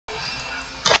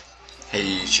Hey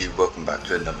YouTube, welcome back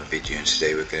to another video, and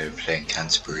today we're going to be playing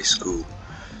Canterbury School.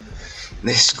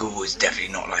 This school is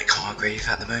definitely not like Hargrave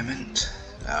at the moment.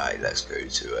 Alright, let's go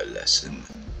to a lesson.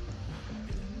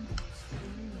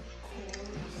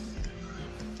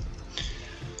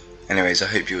 Anyways, I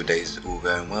hope your day's all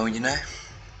going well, you know.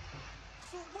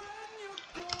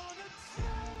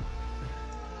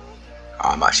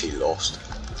 I'm actually lost.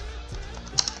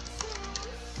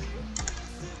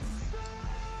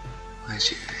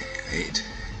 Where's your 8?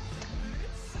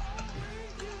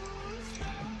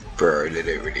 Bro, they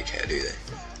don't really care, do they?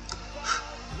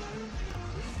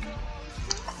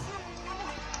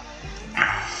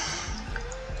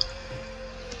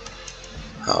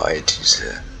 Oh, 8 is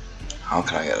here. How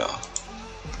can I get off?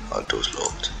 Oh, door's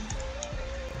locked.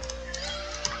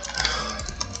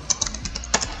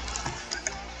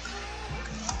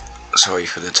 Sorry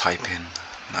for the typing,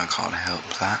 I can't help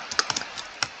that.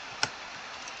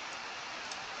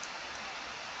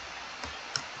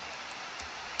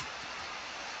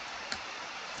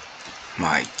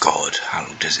 My god, how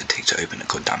long does it take to open a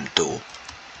goddamn door?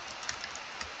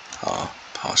 Oh,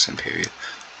 passing period.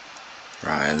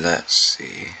 Right, let's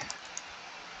see.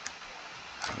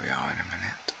 Where we are in a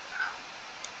minute.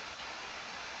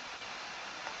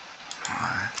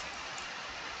 Right.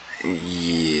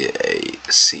 Yeah,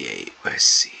 C8, where's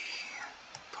C?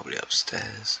 Probably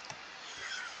upstairs.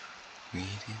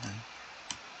 Reading.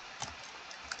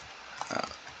 Oh,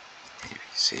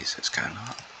 ABC, so it's going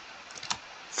up.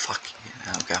 Fuck you,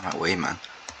 now get out of my way, man.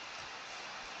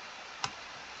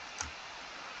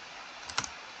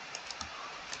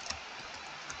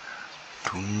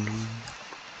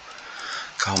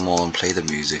 Come on, play the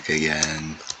music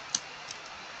again.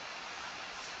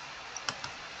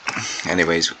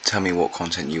 Anyways, tell me what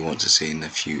content you want to see in the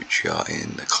future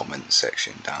in the comments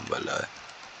section down below.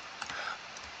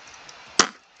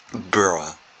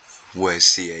 Bruh, where's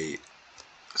C8?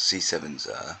 C7's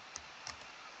there.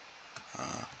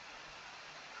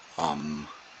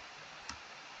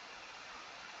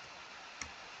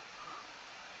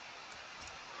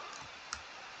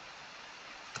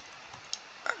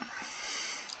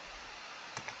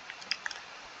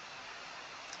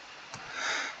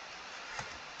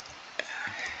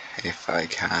 If I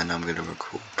can, I'm gonna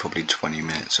record probably 20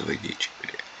 minutes of a YouTube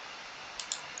video.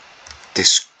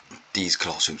 These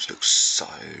classrooms look so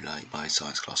like my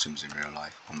science classrooms in real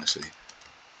life, honestly.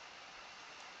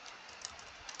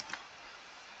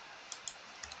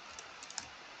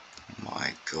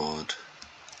 My god.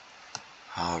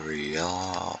 Hurry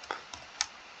up.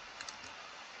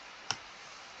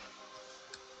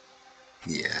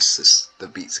 Yes, the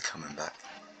beats are coming back.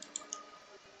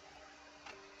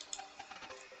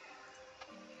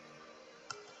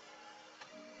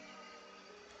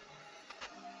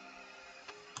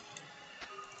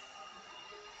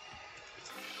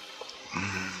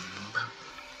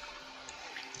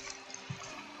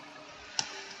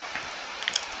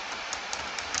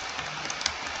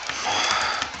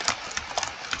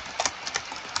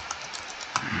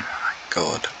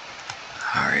 God,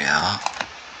 hurry up.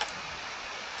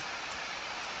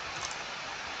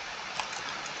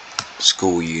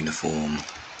 School uniform.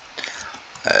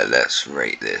 Let's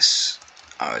rate this.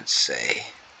 I would say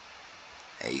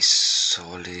a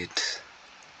solid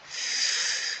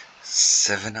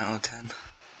 7 out of 10.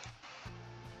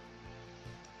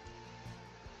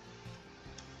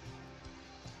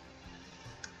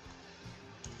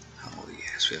 Oh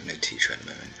yes, we have no teacher at the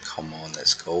moment. Come on,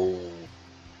 let's go.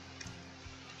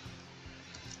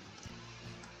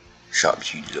 Shut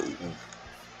up, you little.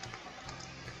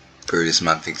 Bro, this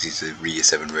man thinks he's a Year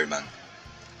 7 roadman.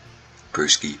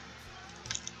 Broski.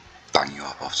 Bang you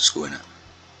up after school, innit?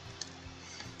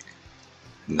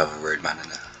 Another roadman in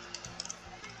there.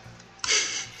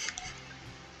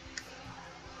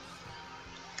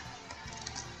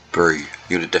 Bro,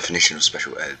 you're the definition of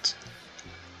special ed.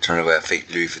 Trying to wear a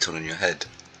fake Louis Vuitton on your head.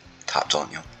 Tapped,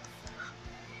 aren't you?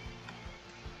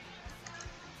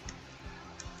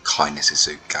 Kindness is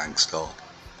so gangster.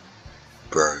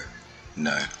 Bro,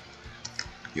 no.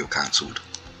 You're cancelled.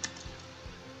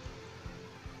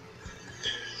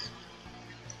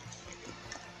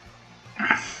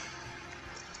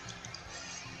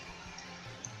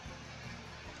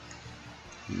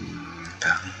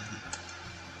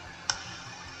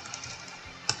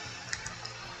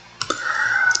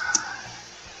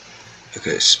 Look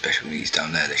at the special needs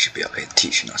down there, they should be up here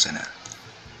teaching us, innit?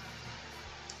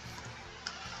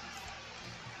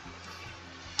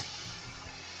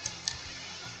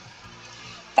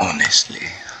 Honestly,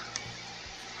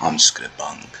 I'm just gonna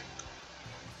bunk.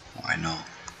 Why not?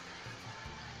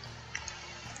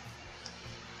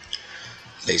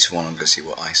 Later on I'm going to see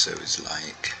what ISO is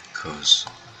like, because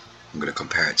I'm going to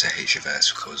compare it to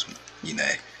HFS, because, you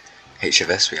know,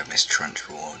 HFS we have Mr.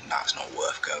 Trunchbull, and that's not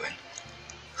worth going.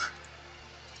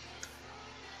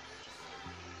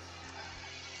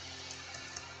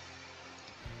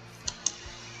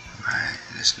 Right,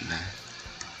 there's no...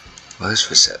 Where's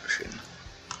reception?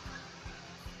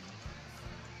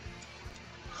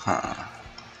 Huh.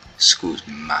 School's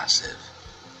massive.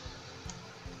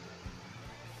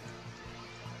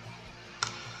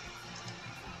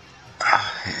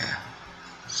 Ah, yeah.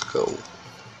 Let's go.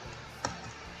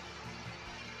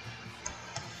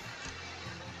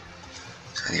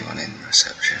 Is anyone in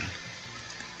reception?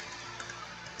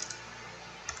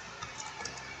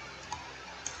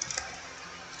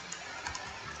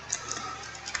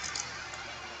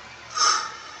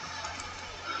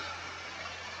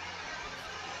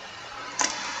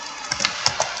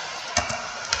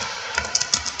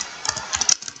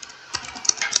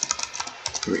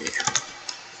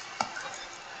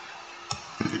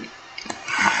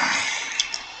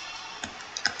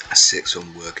 A 6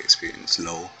 on work experience,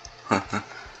 lol.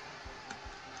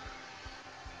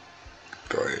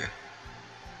 Bro.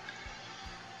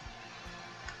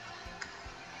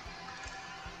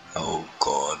 Oh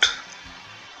god.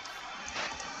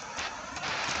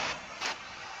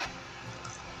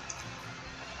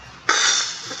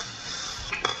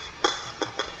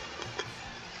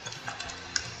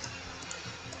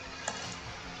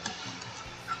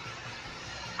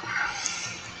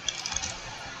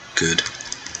 Good.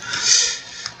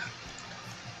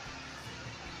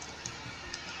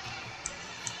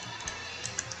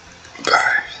 Bro,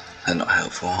 they're not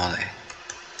helpful, are they?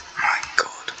 My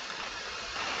god.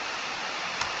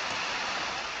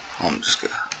 I'm just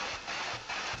gonna...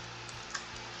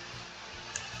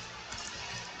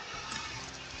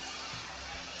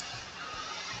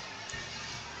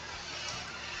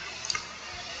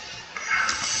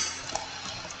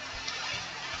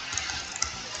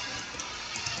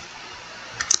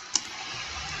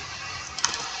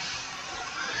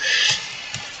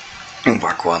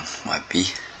 Back one might be.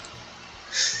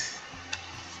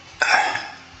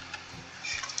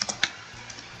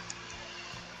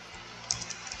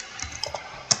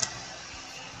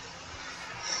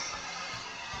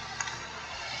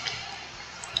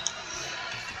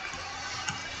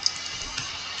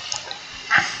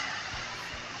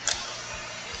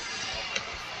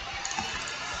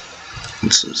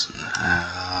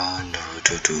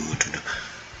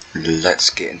 Let's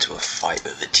get into a fight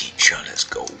with the teacher. Let's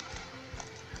go.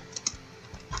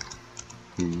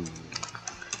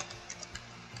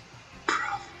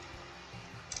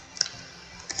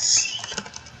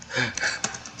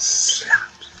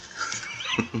 Slaps.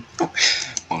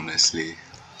 Honestly,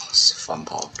 it's a fun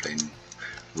part of playing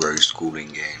row schooling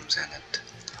games, isn't it?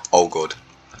 Oh god,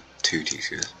 2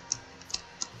 teachers.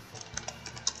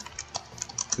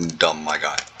 Dumb, my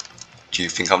guy. Do you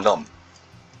think I'm dumb?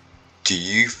 Do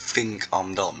you think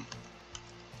I'm dumb?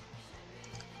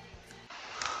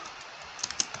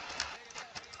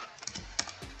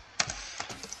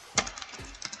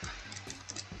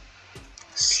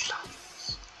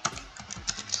 Sluts.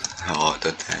 Oh,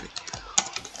 don't tell me.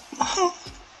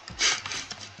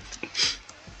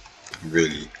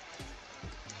 Really?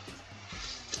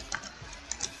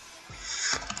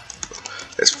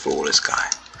 Let's floor this guy.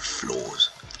 Floors.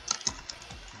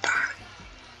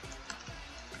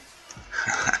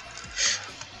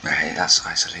 Right, that's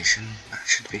isolation. That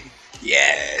should be.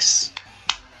 Yes.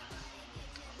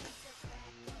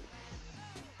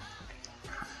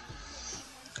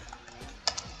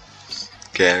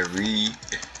 Scary.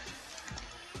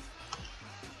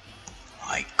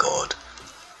 My god.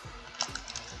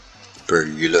 Bro,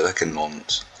 you look like a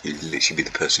nonce. You'd literally be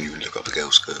the person who would look up a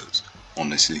girl's skirts.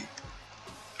 Honestly.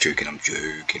 Joking, I'm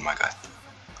joking, my guy.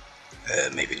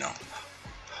 Maybe not.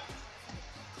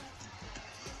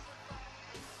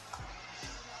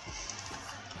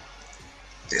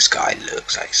 This guy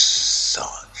looks like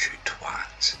such a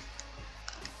twat.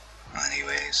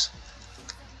 Anyways.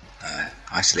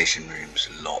 Isolation room's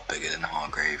a lot bigger than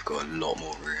Hargrave, got a lot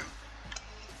more room.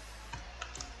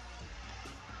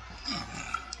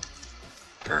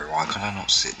 Bro, why can't I not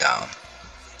sit down?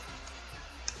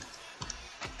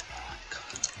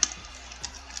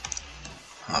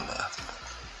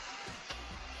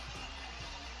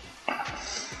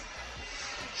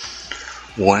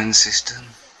 Warning system.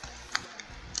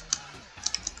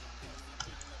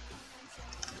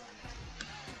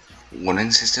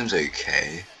 Warning system's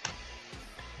okay.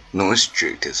 Not as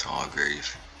strict as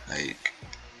Hargrave. Like,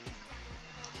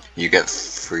 you get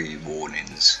 3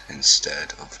 warnings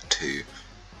instead of 2.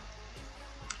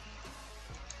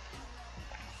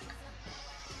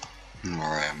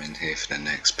 Alright, I'm in here for the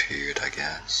next period, I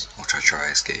guess. I'll try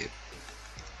escape.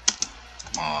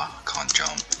 Oh, I can't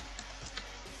jump.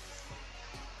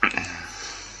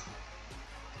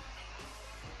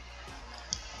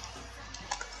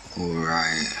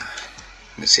 Alright,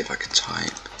 let's see if I can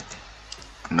type.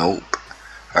 Nope.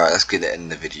 Alright, let's get the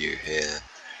end of the video here.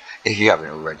 If you haven't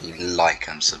already, like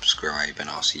and subscribe, and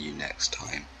I'll see you next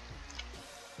time.